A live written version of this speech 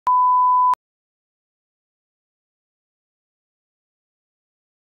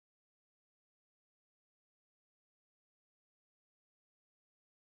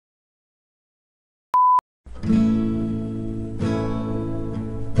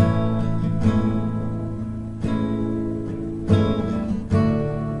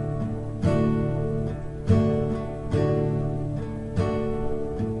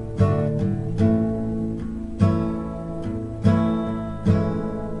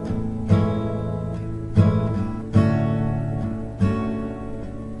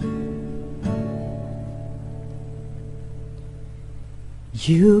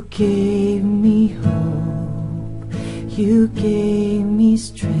You gave me hope, you gave me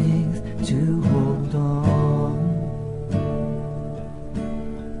strength to hold on.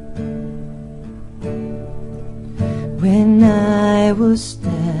 When I was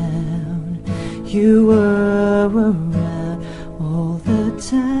down, you were around all the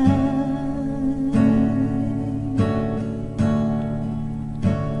time.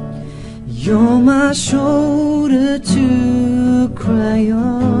 You're my shoulder to cry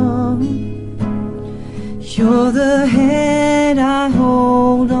on. You're the hand I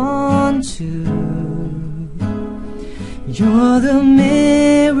hold on to. You're the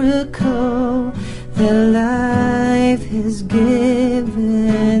miracle that life has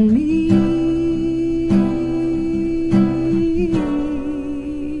given me.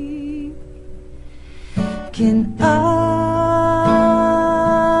 Can I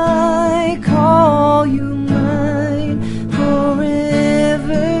call you mine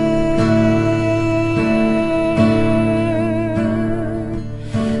forever?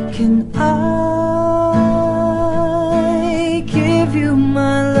 Can I give you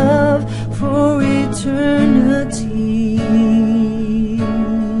my love for eternity?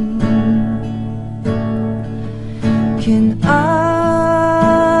 Can I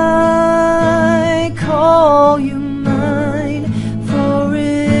call you mine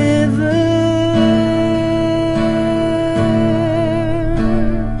forever?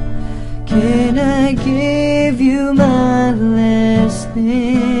 Can I give you my last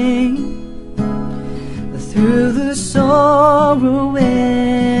name through the sorrow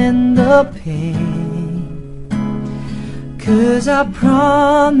and the pain? 'Cause I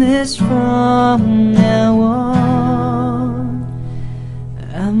promise from now on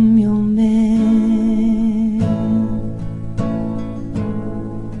I'm your man.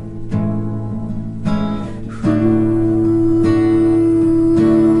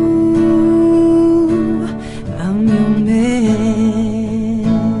 Ooh, I'm your man.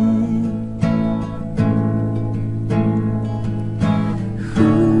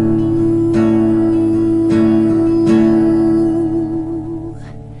 Ooh,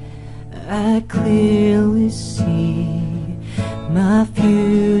 I clearly see my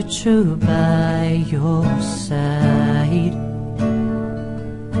future by your side.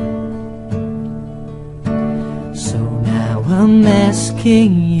 So now I'm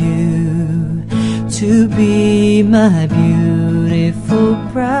asking you to be my beautiful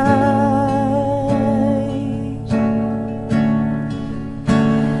bride.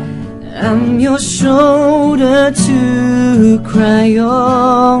 I'm your shoulder to cry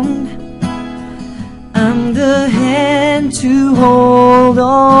on. I'm the hand to hold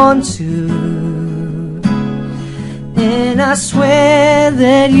on to, and I swear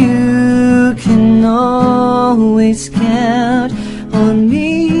that you can always count on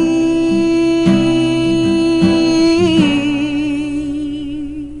me.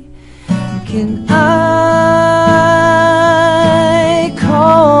 Can I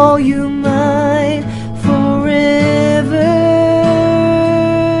call you mine forever?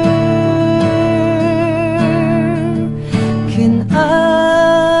 Can I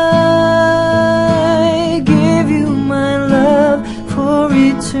give you my love for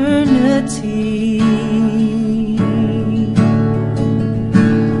eternity?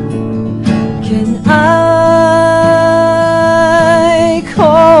 Can I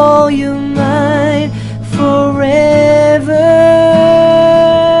call you mine forever?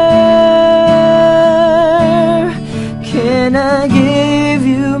 Can I give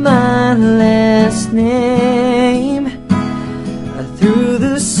you my last name through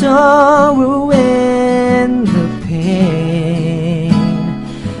the sorrow and the pain?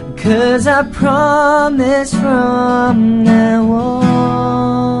 'Cause I promise from now on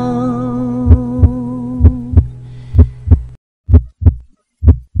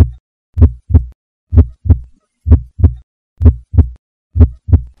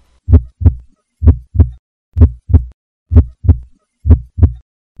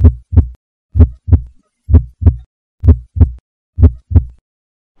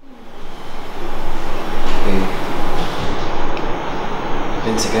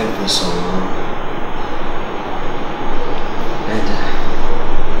been together for so long, and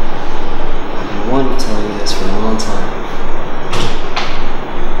I've been wanting to tell you this for a long time.